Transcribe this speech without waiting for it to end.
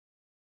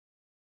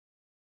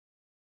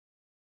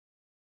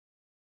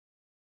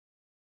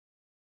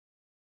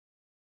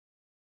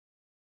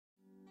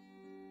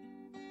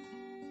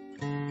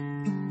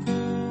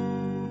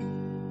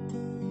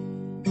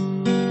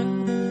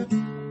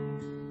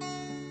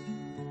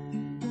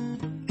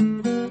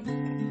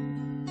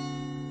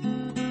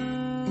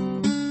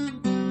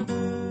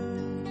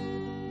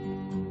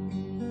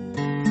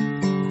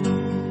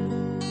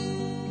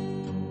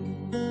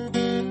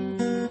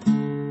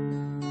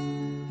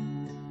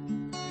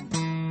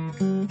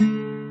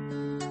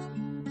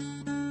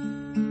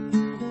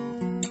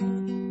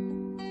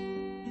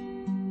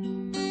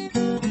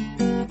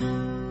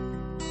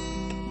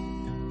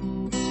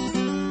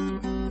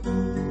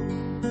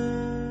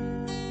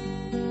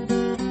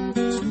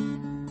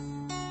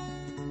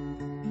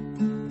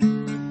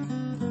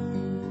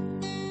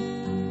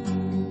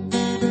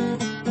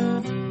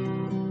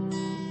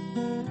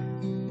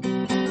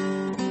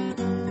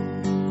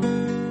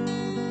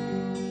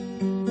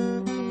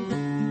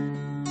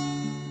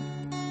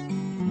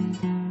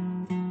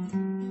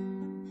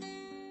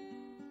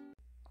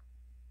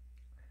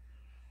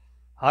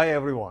Hi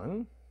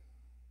everyone.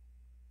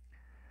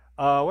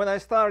 When I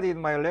started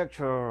my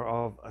lecture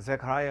of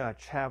Zechariah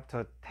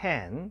chapter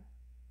 10,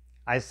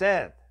 I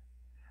said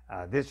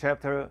this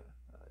chapter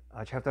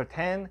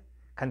 10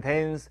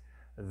 contains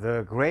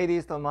the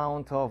greatest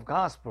amount of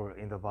gospel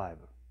in the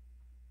Bible.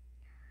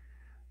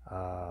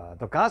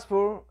 The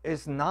gospel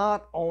is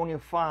not only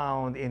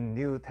found in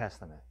New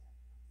Testament.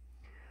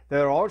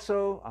 There are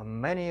also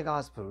many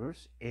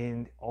gospels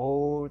in the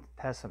Old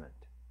Testament.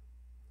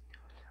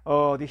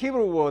 The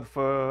Hebrew word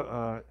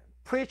for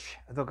preach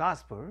the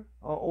gospel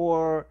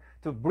or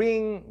to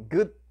bring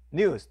good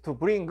news, to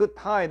bring good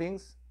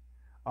tidings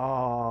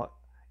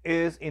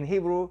is in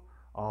Hebrew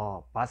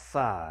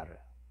basar.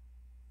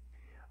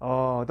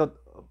 The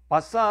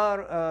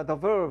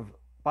verb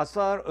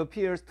basar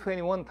appears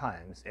 21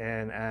 times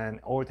in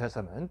Old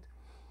Testament.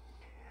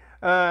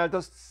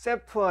 The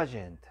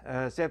Septuagint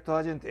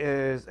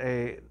is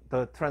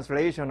the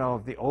translation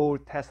of the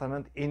Old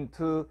Testament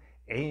into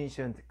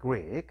ancient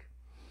Greek.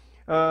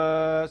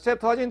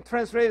 Septuagint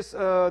translates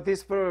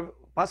this verb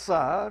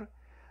basar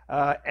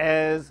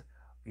as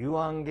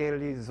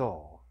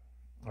euangelizo,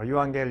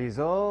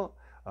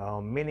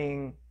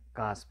 meaning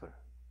gospel.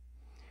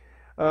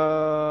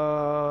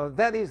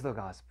 That is the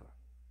gospel.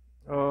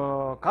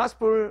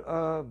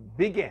 Gospel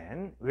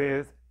began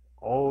with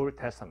Old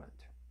Testament.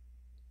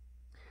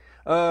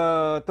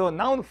 The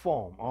noun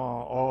form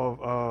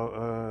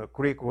of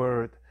Greek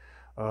word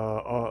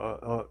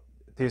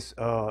this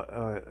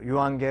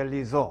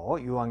euangelizo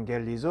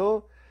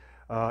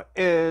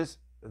is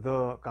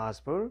the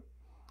gospel,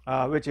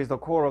 which is the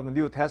core of the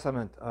New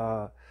Testament.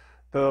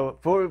 The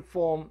verb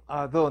form,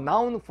 the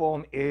noun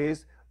form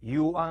is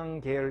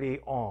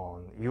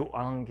euangelion.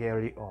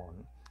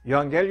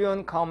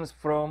 Euangelion comes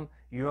from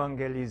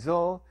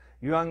euangelizo.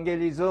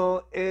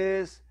 Euangelizo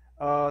is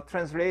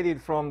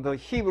translated from the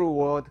Hebrew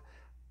word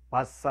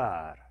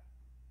basar.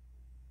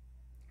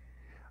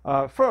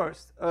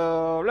 First,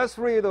 let's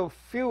read a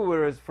few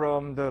words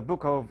from the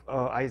book of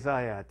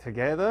Isaiah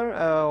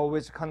together,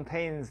 which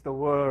contains the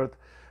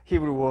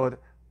Hebrew word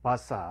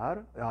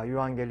basar,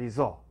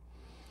 euangelizo.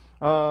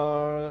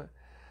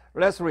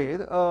 Let's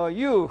read.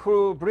 You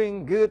who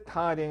bring good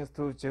tidings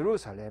to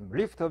Jerusalem,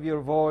 lift up your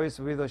voice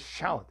with a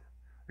shout.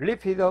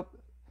 Lift it up,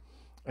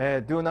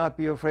 do not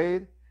be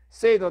afraid.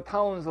 Say the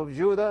towns of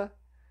Judah,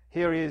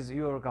 here is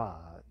your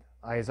God.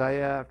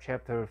 Isaiah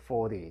chapter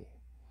 40.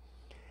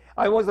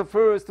 I was the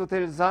first to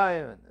tell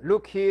Zion,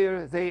 look,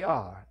 here they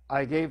are.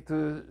 I gave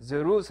to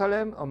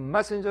Jerusalem a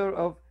messenger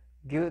of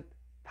good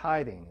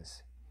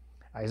tidings.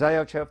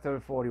 Isaiah chapter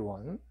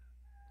 41.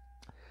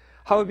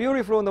 How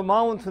beautiful on the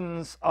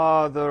mountains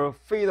are the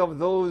feet of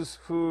those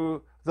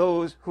who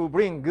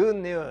bring good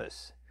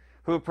news,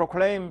 who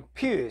proclaim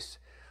peace,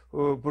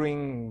 who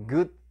bring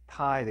good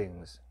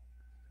tidings,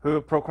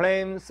 who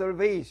proclaim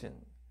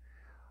salvation,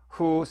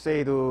 who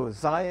say to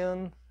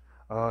Zion,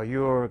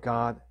 your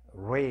God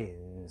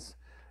reigns.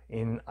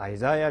 In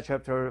Isaiah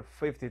chapter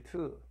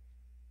 52.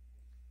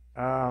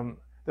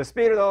 The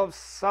Spirit of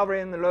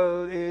Sovereign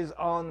Lord is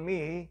on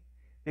me,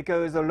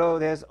 because the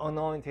Lord has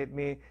anointed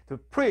me to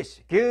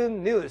preach good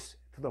news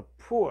to the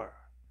poor.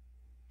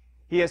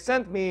 He has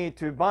sent me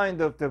to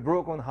bind up the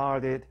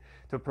brokenhearted,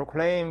 to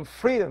proclaim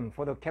freedom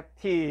for the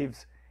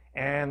captives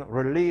and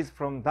release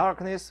from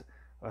darkness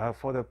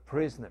for the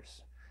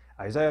prisoners.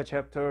 Isaiah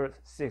chapter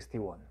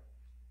 61.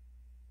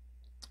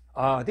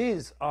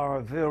 These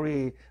are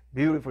very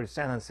beautiful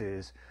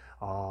sentences,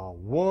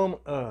 warm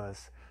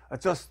us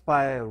just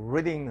by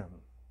reading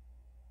them.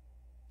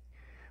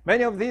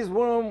 Many of these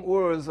warm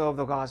words of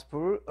the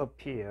gospel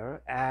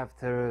appear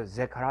after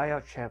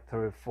Zechariah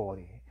chapter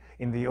 40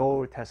 in the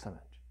Old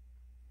Testament.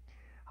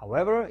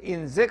 However,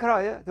 in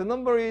Zechariah, the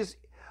number is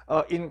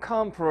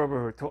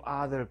incomparable to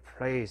other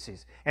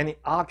places, and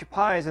it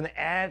occupies an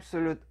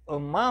absolute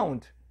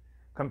amount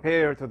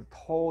compared to the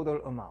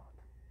total amount.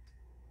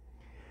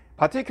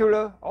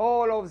 Particular,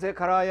 all of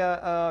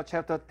Zechariah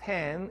chapter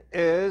 10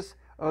 is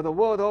the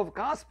word of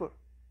gospel.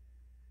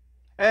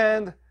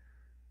 And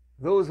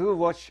those who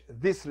watch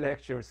this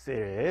lecture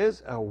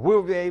series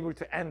will be able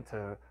to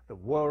enter the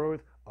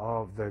world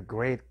of the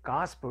great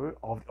gospel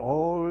of the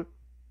Old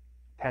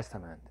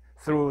Testament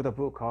through the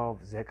book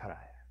of Zechariah.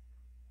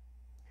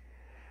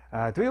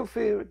 Do you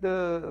feel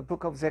the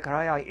book of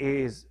Zechariah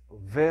is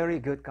very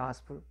good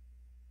gospel?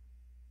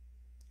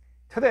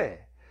 Today,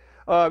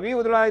 we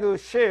would like to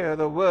share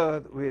the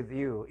word with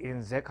you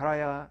in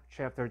Zechariah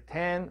chapter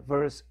 10,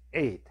 verse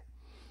 8.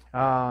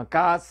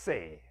 God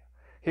says,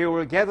 He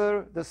will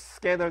gather the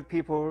scattered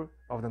people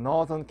of the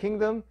northern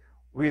kingdom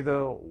with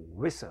a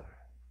whistle.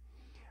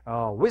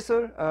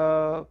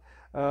 Whistle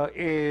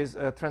is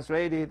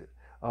translated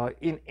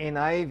in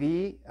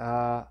NIV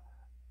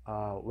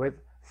with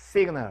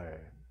signal,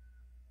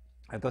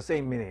 the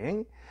same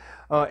meaning.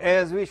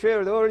 As we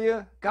shared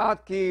earlier,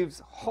 God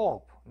gives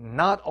hope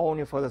not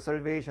only for the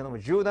salvation of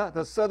Judah,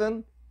 the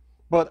southern,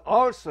 but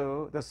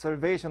also the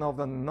salvation of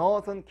the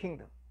northern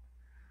kingdom.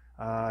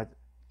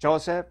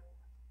 Joseph,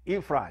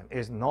 Ephraim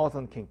is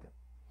northern kingdom.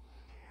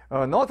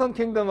 Northern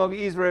kingdom of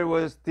Israel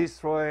was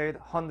destroyed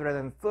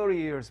 130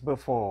 years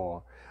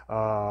before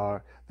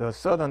the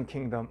southern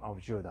kingdom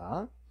of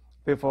Judah,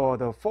 before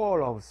the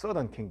fall of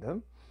southern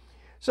kingdom.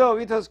 So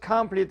it was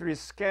completely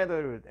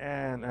scattered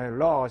and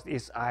lost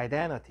its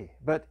identity.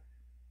 But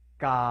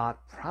God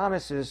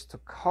promises to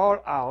call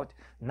out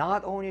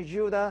not only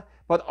Judah,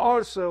 but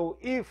also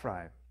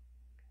Ephraim,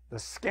 the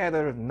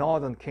scattered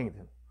northern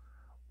kingdom,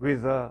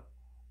 with a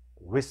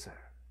whistle.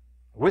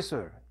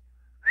 Whistle.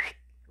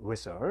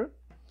 Whistle.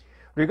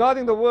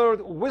 Regarding the word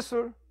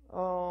whistle,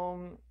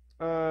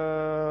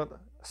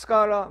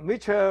 scholar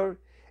Mitchell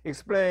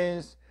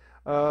explains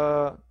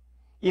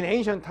in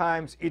ancient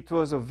times it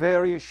was a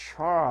very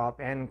sharp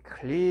and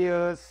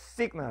clear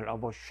signal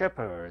of a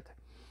shepherd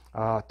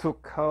to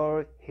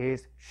call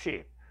his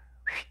sheep.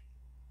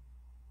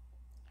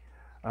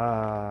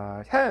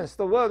 Hence,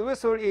 the word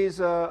whistle is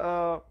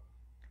a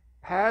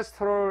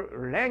pastoral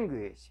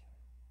language.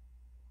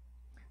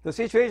 The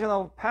situation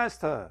of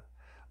pastoral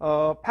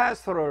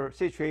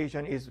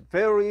situation is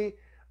very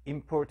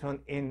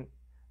important in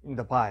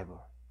the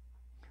Bible.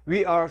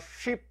 We are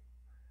sheep.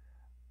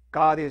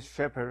 God is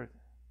shepherd.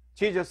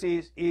 Jesus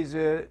is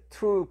a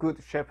true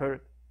good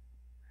shepherd.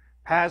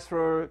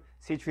 Pastoral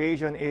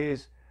situation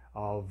is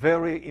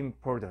very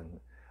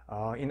important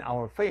in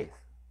our faith.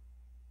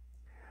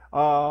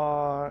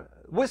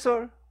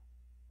 Whistle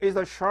is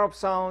a sharp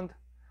sound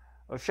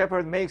a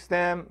shepherd makes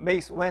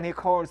when he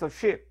calls a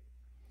sheep.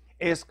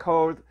 It's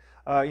called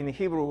in the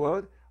Hebrew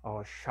word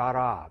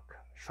sharak,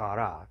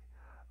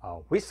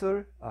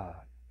 whistle,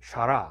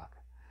 sharak,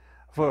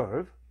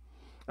 verb.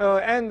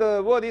 And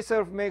the word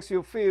itself makes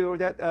you feel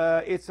that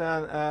it's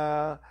an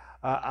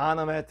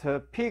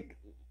onomatopoeic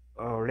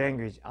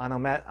language,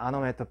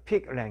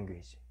 onomatopoeic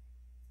language,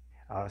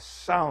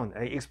 sound,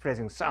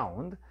 expressing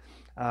sound.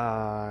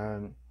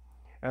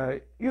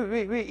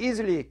 We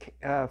easily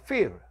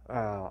feel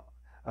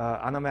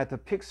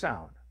onomatopoeic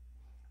sound.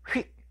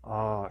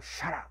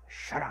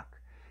 Sharak.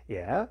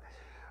 Yeah.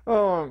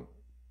 A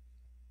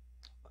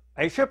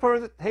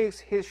shepherd takes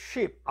his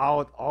sheep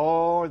out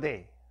all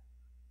day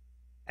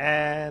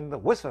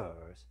and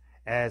whistles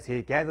as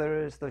he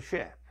gathers the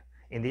sheep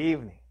in the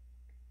evening.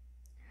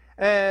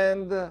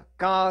 And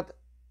God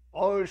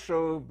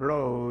also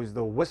blows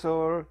the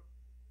whistle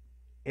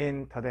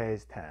in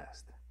today's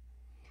text.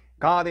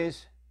 God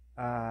is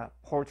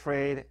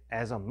portrayed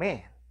as a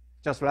man,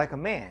 just like a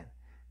man.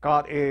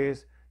 God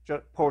is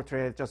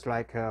portrayed just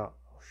like a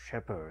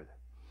shepherd.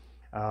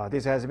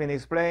 This has been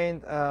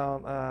explained,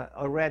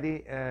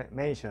 already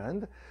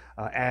mentioned,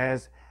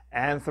 as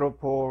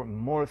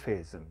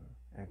anthropomorphism.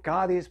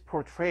 God is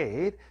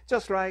portrayed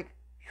just like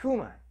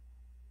human.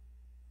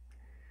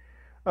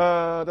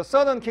 The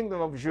southern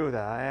kingdom of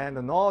Judah and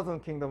the northern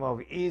kingdom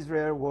of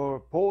Israel were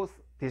both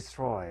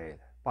destroyed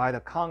by the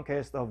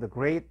conquest of the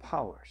great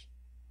powers.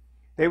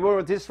 They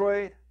were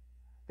destroyed,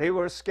 they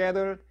were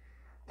scattered,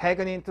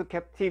 taken into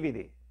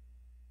captivity.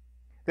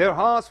 Their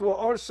hearts were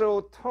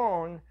also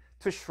torn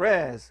to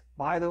shreds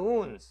by the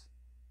wounds.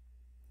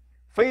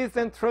 Faith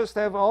and trust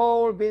have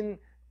all been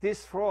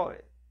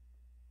destroyed.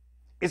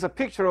 It's a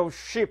picture of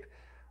sheep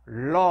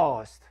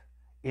lost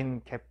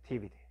in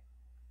captivity.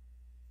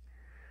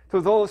 To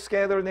those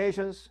scattered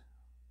nations,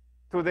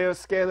 to their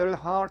scattered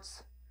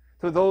hearts,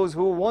 to those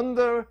who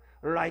wander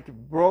like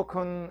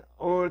broken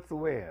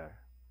earthware,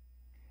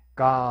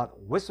 God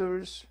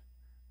whistles,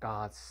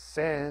 God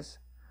says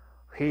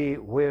He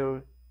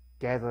will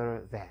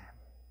gather them.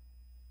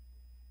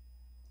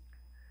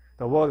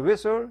 The word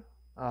whistle,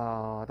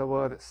 the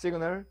word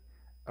signal,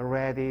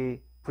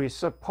 already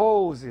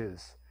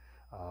presupposes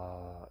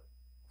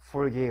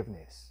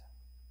forgiveness.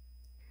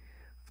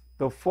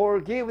 The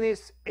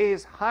forgiveness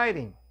is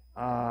hiding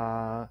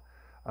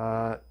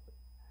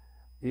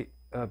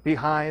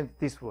behind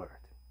this word.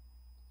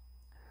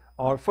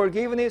 Our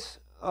forgiveness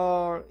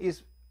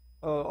is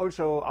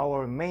also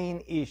our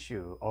main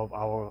issue of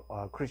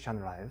our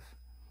Christian life.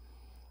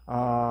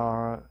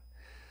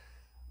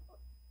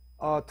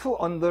 To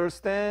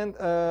understand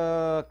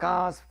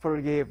God's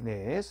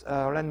forgiveness,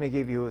 let me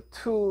give you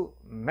two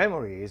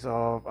memories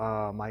of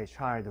my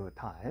childhood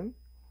time.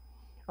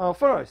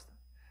 First,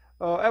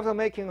 after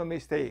making a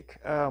mistake,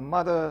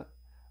 mother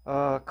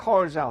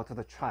calls out to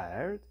the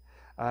child.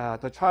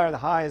 The child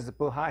hides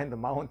behind the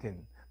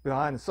mountain,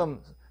 behind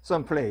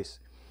some place,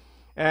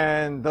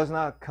 and does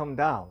not come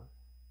down.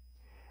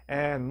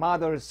 And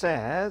mother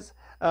says,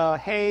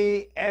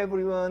 "Hey,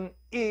 everyone,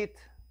 eat.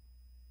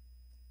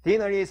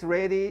 Dinner is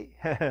ready."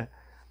 Do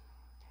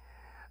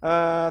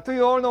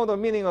you all know the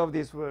meaning of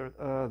this word?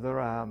 There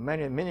are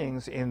many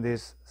meanings in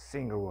this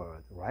single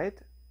word, right?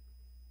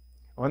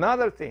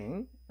 Another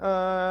thing,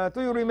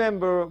 do you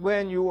remember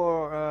when you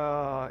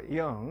were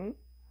young,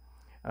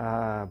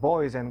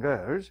 boys and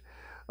girls,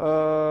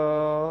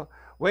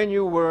 when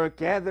you were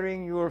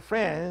gathering your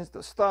friends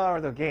to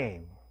start a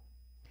game,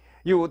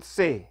 you would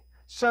say,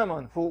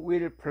 "Someone who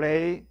will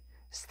play,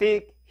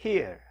 stick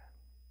here."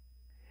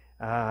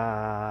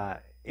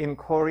 In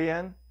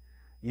Korean,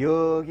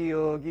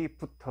 여기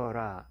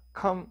붙어라,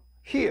 come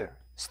here,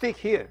 stick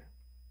here.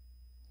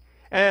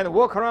 and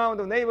walk around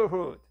the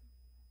neighborhood.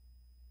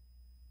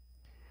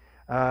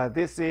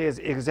 This is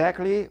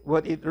exactly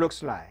what it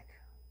looks like.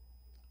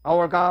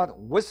 Our God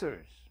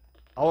whistles.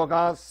 Our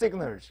God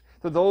signals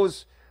to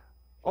those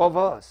of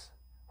us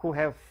who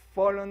have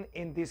fallen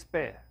in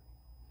despair,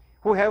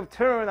 who have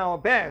turned our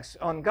backs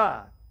on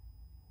God,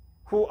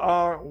 who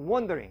are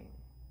wandering.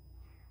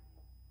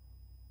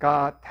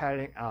 God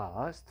telling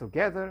us to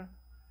gather,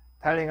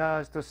 telling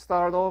us to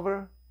start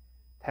over,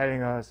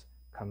 telling us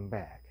come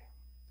back.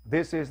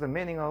 This is the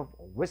meaning of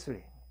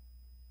whistling.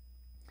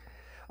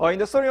 In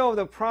the story of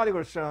the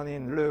prodigal son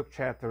in Luke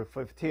chapter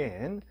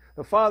 15,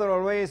 the father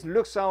always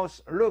looks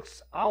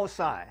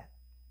outside,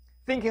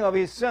 thinking of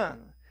his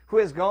son who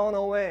has gone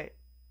away,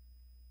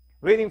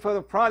 waiting for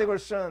the prodigal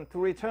son to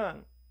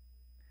return.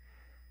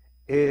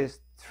 Is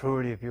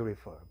truly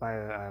beautiful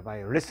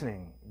by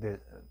listening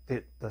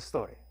the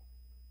story.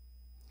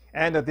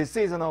 And the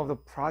decision of the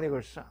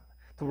prodigal son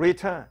to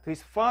return to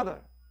his father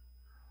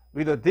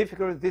with a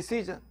difficult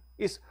decision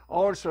is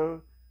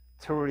also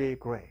truly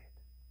great.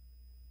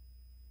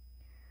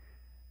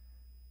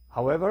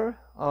 However,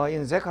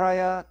 in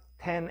Zechariah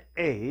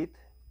 10:8,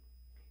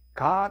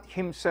 God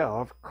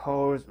himself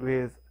calls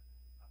with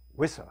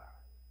whistle.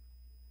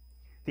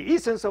 The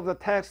essence of the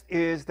text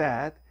is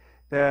that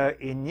the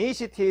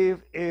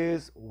initiative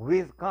is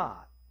with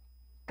God.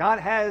 God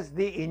has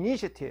the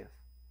initiative.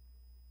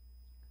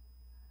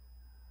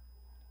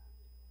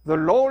 The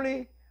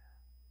lowly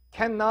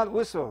cannot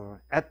whistle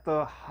at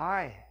the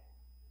high.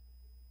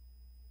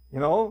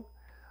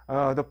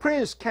 The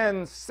prince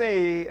can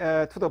say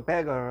to the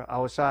beggar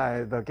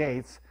outside the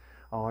gates,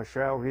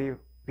 shall we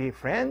be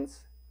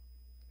friends?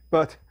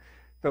 But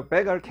the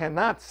beggar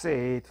cannot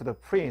say to the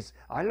prince,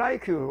 I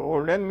like you,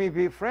 or let me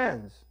be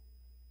friends.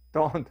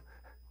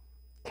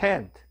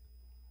 Can't.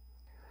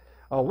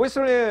 A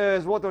whistle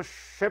is what the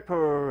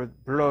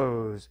shepherd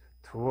blows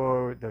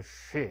toward the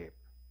sheep,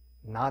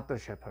 not the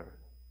shepherd.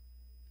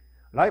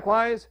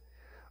 Likewise,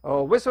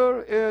 a whistle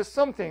is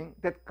something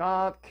that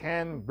God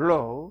can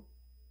blow.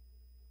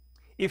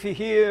 If we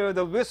hear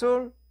the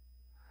whistle,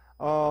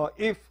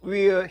 if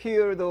we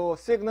hear the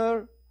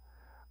signal,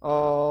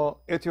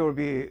 it will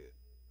be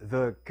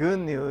the good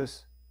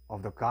news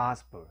of the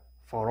gospel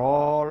for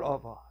all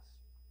of us.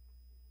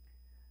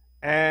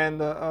 And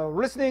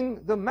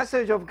listening the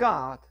message of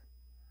God,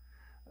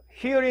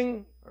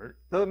 hearing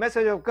the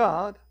message of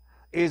God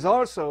is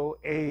also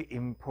an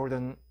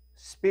important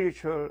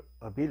spiritual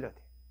ability.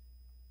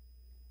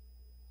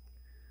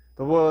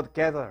 The word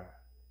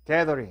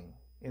gathering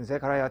in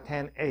Zechariah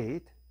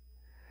 10:8,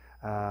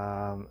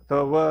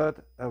 the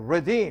word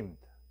redeemed,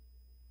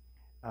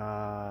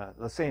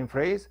 the same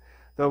phrase,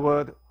 the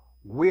word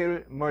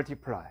will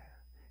multiply.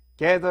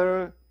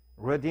 Gather,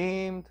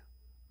 redeemed,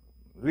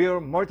 will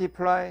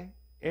multiply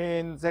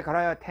in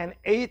Zechariah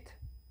 10:8.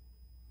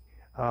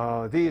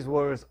 These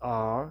words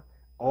are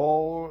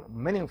all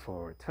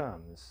meaningful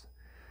terms,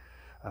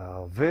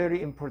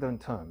 very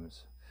important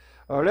terms.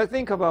 Let's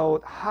think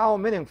about how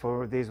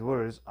meaningful these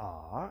words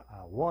are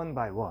one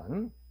by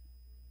one.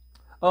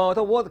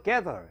 The word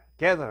gather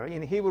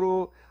in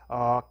Hebrew,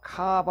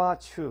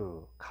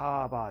 kabachu,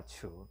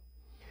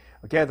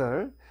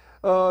 gather.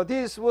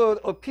 This word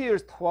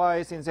appears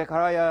twice in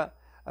Zechariah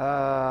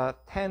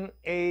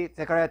 10:8,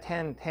 Zechariah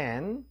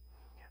 10:10,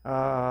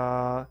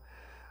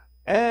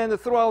 and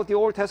throughout the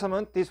Old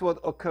Testament, this word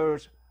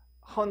occurs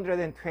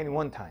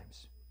 121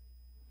 times.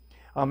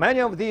 Many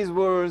of these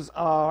words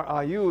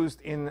are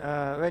used in,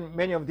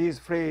 many of these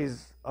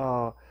phrases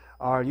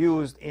are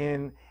used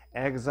in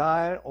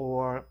exile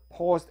or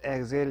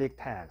post-exilic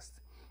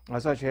texts,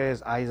 such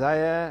as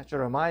Isaiah,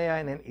 Jeremiah,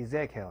 and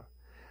Ezekiel.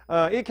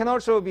 It can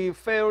also be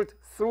felt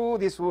through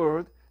this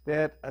word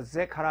that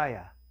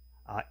Zechariah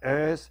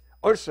is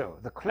also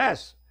the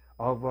class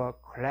of a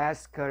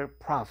classical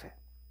prophet.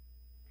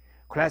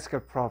 Classical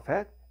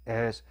prophet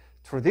is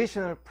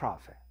traditional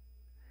prophet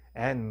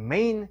and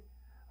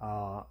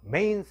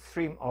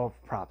mainstream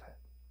of prophet.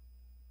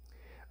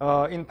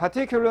 In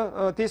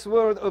particular, this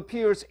word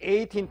appears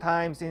 18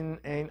 times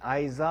in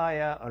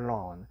Isaiah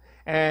alone,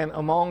 and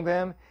among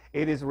them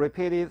it is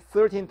repeated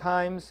 13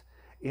 times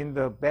in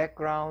the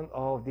background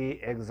of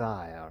the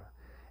exile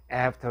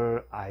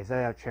after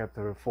Isaiah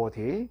chapter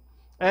 40,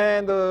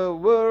 and the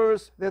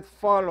words that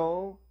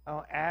follow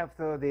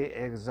after the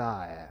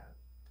exile.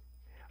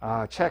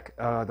 Check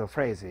the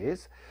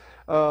phrases.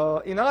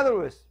 In other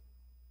words,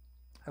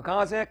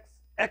 God's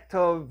act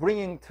of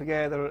bringing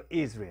together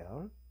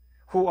Israel,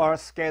 who are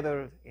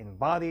scattered in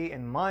body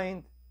and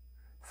mind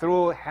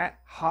through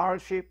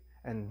hardship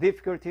and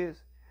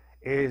difficulties,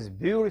 is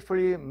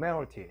beautifully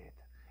melted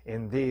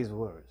in these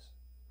words.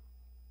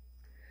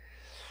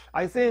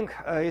 I think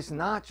it's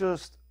not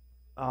just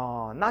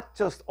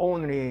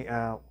only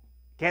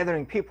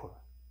gathering people,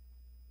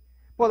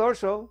 but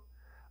also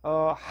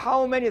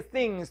how many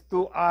things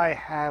do I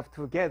have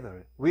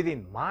together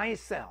within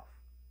myself?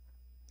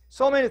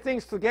 So many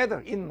things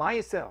together in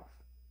myself.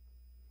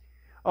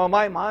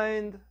 My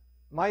mind,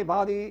 my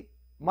body,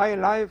 my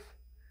life,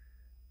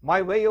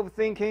 my way of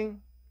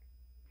thinking,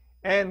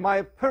 and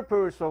my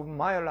purpose of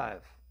my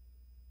life.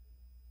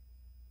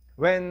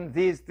 When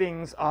these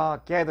things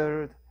are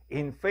gathered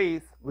in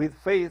faith, with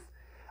faith,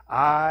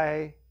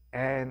 I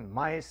and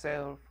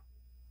myself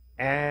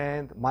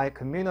and my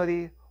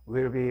community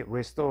will be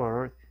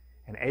restored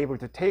and able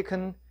to take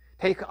on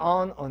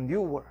a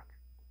new work.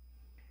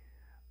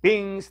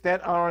 Beings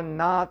that are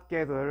not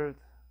gathered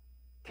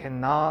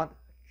cannot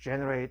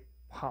generate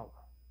power.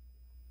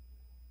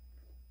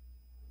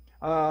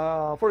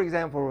 For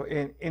example,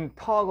 in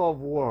tug of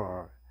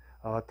war,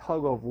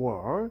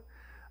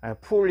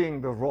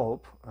 pulling the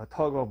rope,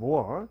 tug of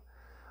war,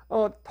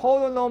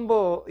 total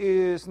number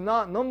is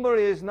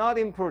not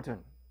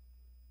important.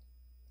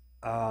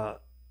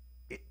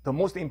 The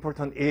most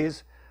important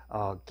is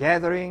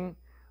gathering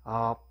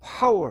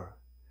power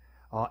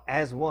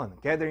as one.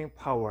 Gathering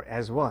power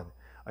as one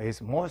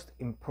is most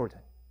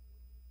important.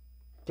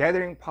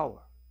 Gathering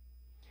power.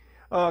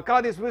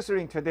 God is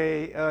whispering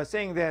today,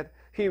 saying that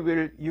He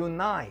will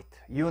unite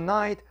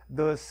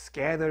the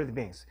scattered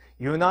beings,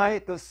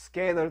 unite the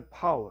scattered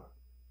power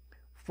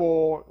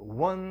for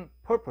one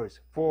purpose,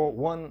 for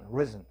one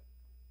reason.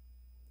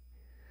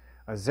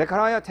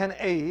 Zechariah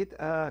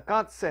 10:8,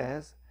 God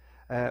says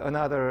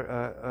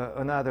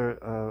another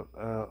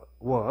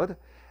word,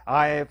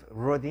 I've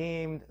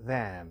redeemed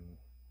them.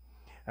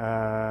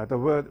 The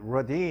word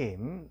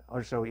redeem,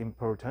 also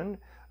important.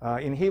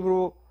 In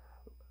Hebrew,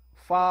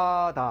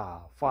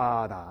 fada.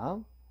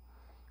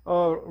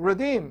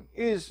 Redeem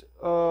is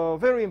a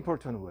very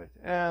important word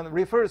and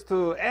refers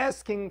to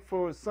asking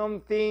for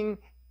something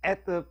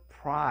at the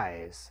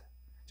price,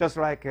 just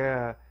like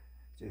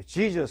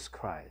Jesus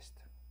Christ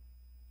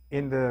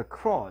in the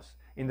cross,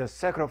 in the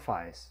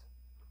sacrifice.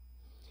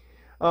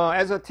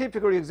 As a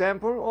typical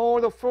example, all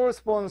the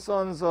firstborn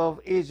sons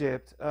of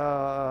Egypt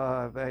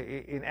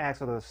in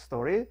Exodus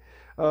story,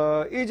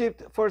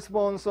 Egypt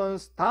firstborn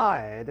sons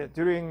died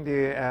during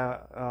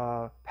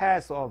the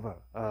Passover,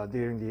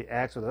 during the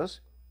Exodus.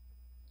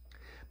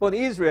 But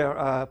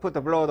Israel put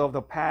the blood of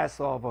the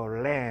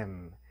Passover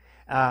lamb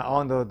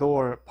on the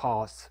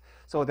doorposts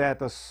so that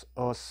the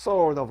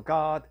sword of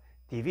God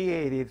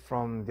deviated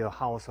from the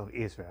house of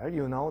Israel.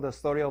 You know the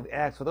story of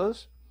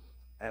Exodus,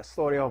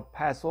 story of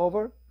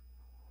Passover.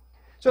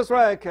 Just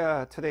like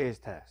today's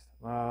text,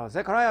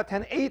 Zechariah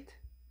 10:8,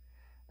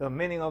 the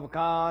meaning of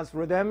God's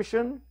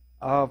redemption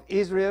of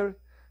Israel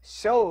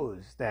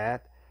shows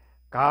that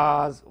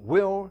God's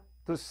will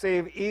to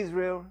save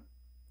Israel,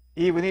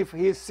 even if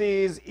He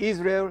sees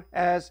Israel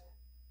as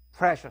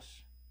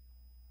precious.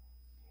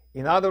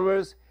 In other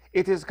words,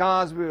 it is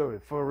God's will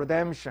for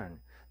redemption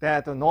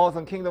that the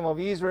northern kingdom of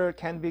Israel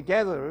can be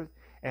gathered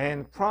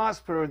and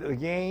prospered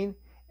again,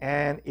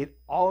 and it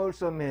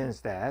also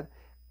means that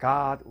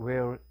God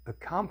will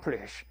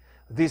accomplish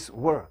this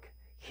work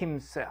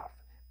Himself.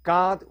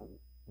 God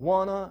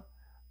wanna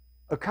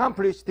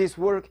accomplish this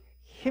work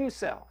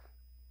Himself.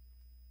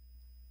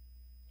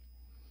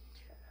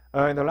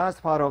 In the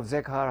last part of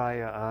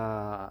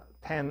Zechariah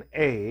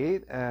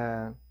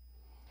 10:8,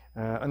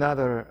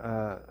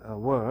 another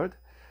word,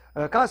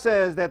 God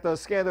says that the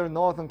scattered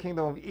northern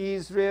kingdom of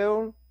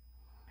Israel,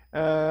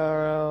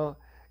 will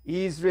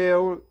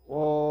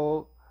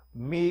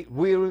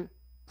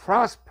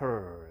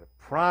prosper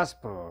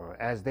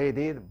as they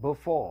did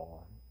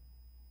before.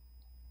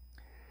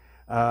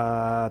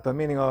 The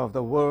meaning of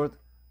the word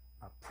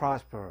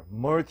prosper,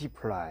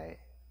 multiply,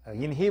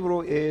 in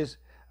Hebrew is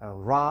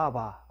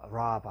Rabba.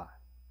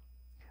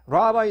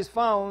 Rabba is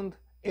found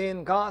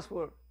in God's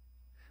word.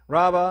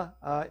 Rabba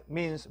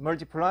means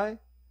multiply,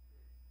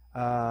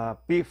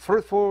 be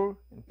fruitful,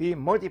 be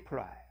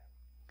multiply.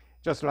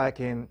 Just like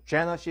in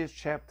Genesis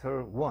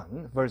chapter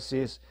 1,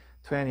 verses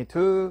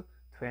 22,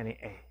 28.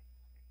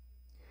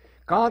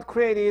 God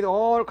created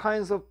all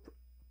kinds of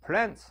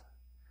plants,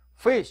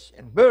 fish,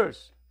 and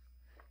birds,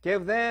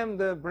 gave them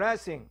the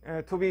blessing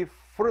to be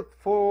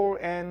fruitful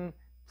and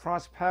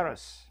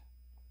prosperous,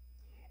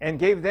 and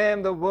gave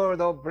them the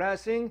word of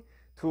blessing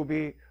to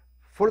be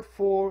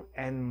fruitful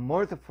and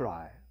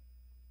multiply.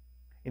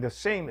 In the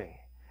same way,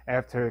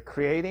 after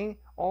creating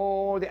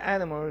all the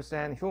animals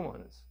and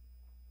humans,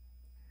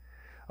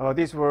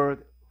 this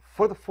word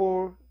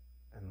fruitful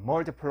and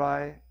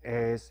multiply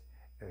is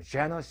a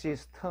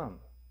Genesis term.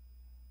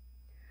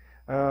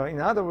 In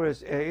other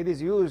words, it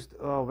is used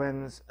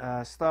when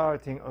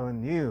starting a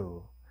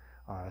new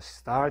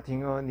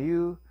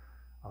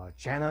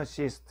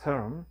Genesis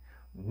term,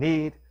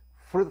 need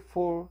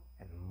fruitful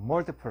and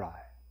multiply.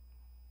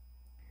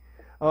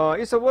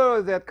 It's a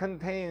word that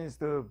contains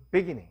the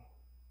beginning,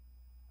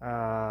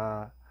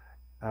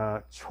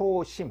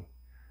 초심,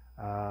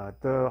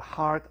 the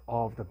heart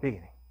of the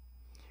beginning.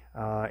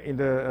 In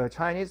the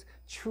Chinese,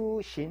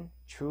 初心,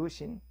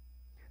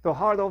 the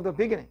heart of the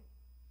beginning.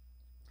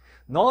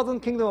 Northern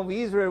kingdom of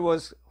Israel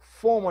was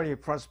formerly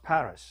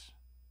prosperous.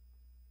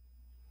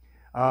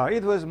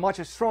 It was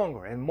much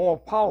stronger and more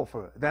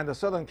powerful than the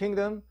southern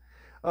kingdom.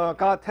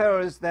 God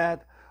tells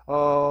that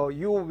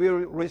you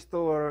will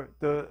restore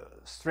the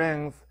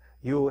strength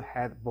you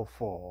had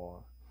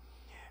before.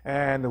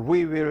 and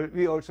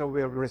we also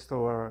will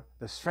restore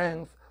the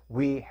strength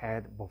we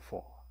had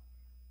before.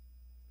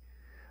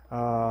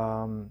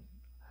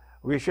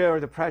 We share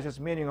the precious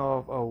meaning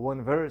of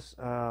one verse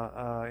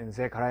in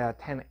Zechariah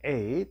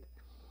 10:8.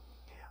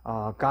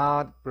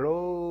 God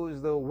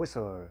blows the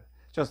whistle.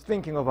 Just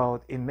thinking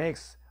about it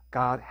makes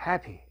God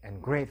happy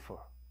and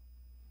grateful.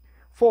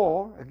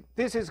 For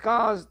this is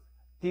God's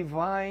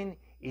divine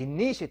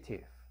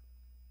initiative.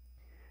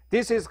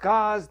 This is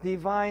God's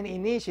divine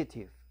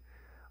initiative.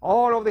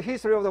 All of the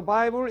history of the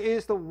Bible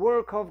is the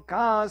work of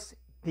God's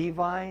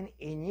divine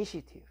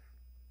initiative.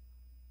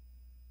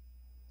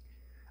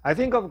 I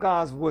think of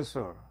God's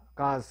whistle,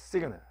 God's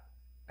signal,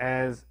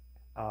 as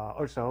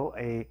also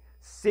a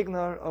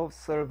signal of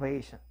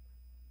salvation.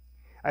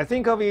 I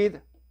think of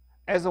it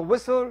as a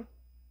whistle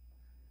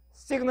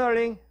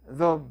signaling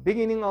the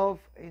beginning of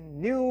a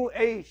new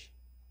age.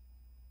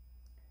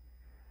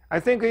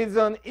 I think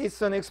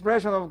it's an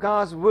expression of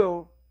God's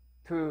will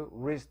to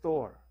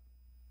restore.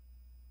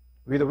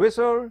 With a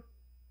whistle,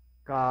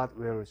 God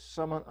will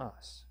summon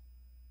us,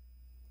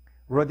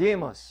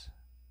 redeem us,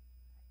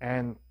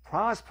 and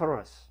prosper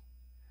us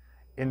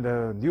in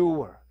the new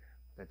work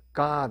that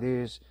God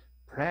is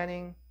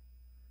planning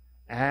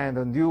and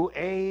the new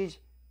age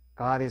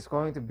God is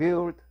going to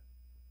build,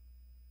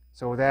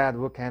 so that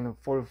we can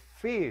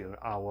fulfill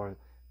our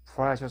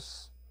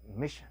precious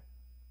mission.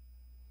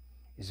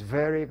 It's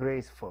very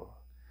graceful.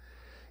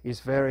 It's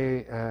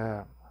very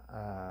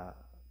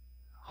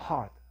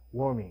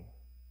heartwarming,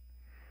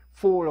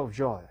 full of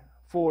joy,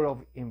 full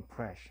of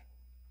impression.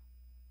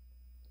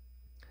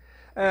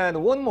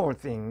 And one more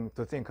thing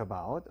to think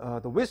about,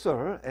 the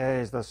whistle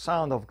is the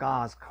sound of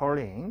God's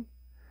calling.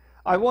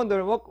 I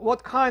wonder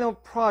what kind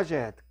of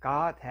project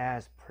God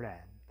has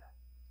planned.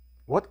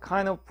 What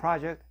kind of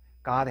project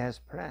God has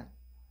planned.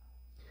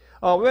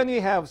 When we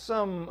have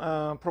some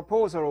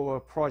proposal or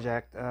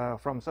project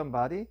from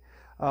somebody,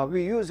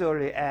 we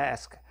usually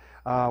ask,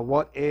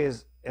 what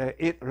is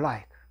it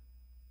like?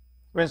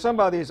 When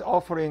somebody is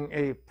offering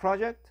a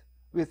project,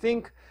 we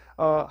think,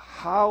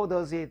 how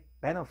does it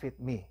benefit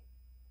me?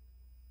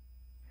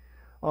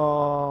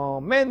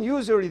 Men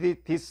usually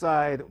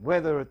decide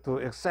whether to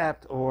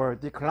accept or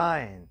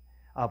decline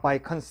by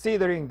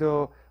considering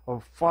the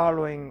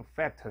following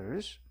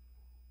factors.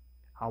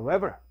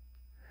 However,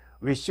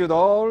 we should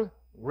all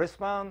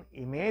respond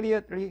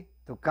immediately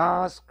to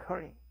God's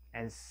calling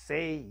and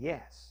say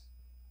yes.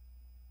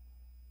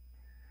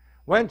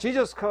 When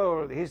Jesus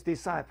called his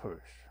disciples,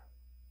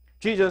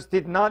 Jesus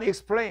did not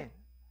explain.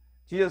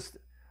 Jesus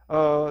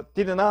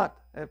did not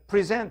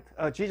present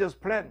Jesus'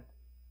 plan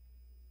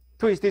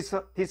to his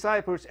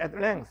disciples at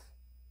length.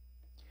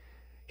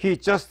 He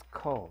just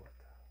called.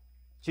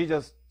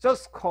 Jesus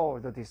just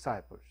called the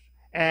disciples,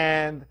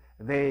 and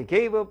they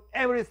gave up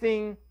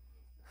everything,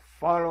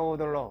 follow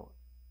the Lord.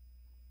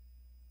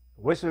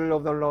 The whistle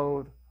of the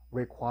Lord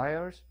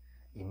requires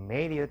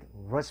immediate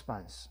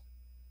response.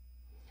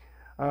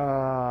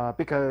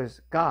 Because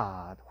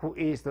God, who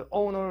is the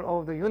owner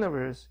of the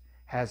universe,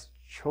 has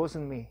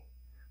chosen me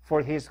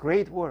for his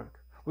great work.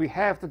 We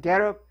have to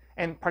get up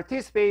and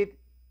participate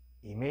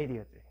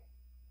immediately.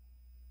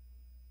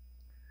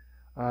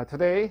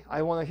 Today,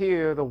 I want to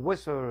hear the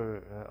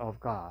whistle of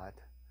God.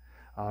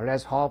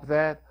 Let's hope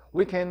that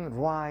we can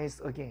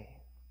rise again,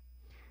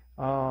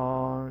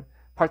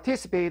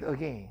 participate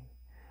again.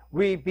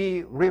 We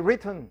be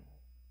rewritten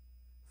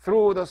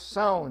through the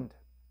sound,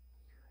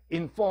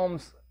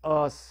 informs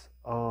us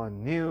a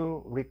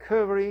new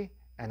recovery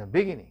and a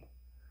beginning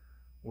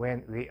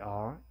when we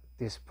are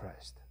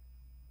dispersed.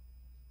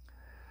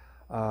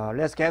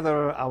 Let's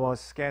gather our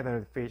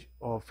scattered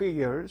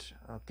figures,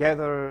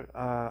 gather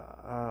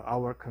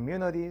our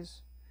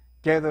communities,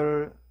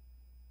 gather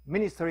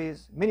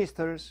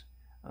ministers,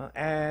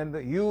 and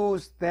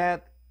use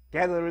that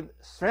gathered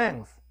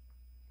strength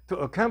to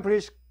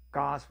accomplish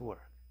God's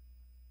work.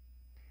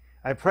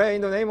 I pray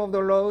in the name of the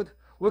Lord,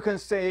 we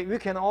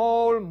can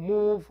all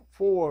move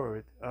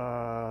forward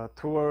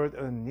toward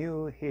a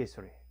new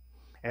history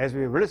as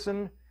we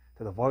listen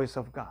to the voice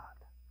of God,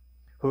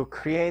 who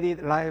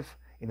created life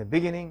in the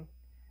beginning,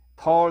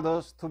 told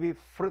us to be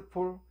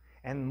fruitful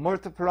and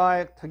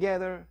multiply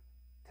together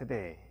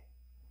today.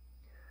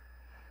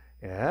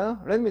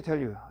 Let me tell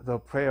you the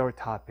prayer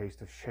topics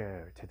to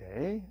share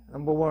today.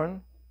 Number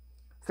one,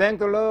 thank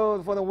the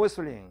Lord for the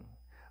whistling.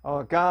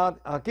 God,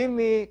 give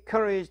me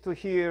courage to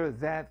hear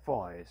that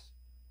voice.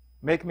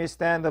 Make me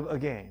stand up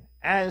again.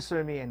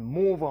 Answer me and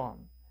move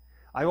on.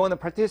 I want to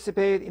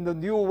participate in the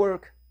new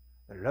work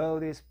the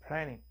Lord is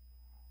planning.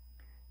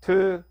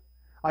 Two,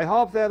 I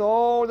hope that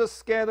all the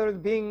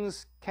scattered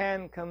beings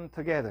can come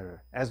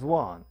together as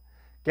one.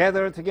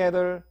 Gather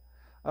together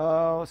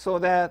so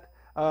that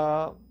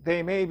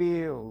they may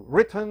be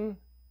written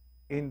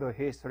in the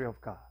history of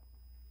God.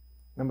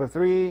 Number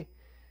three,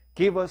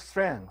 give us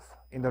strength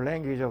in the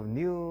language of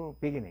new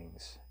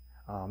beginnings.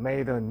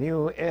 May the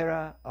new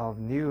era of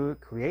new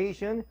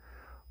creation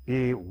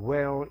be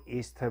well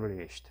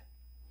established,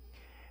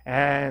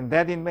 and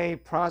that it may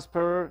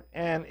prosper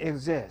and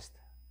exist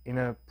in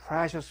a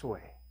precious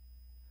way.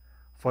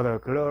 for the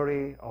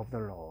glory of the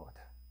Lord.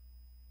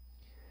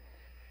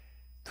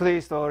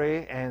 Today's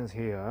story ends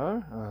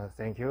here.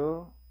 Thank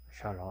you.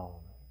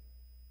 Shalom.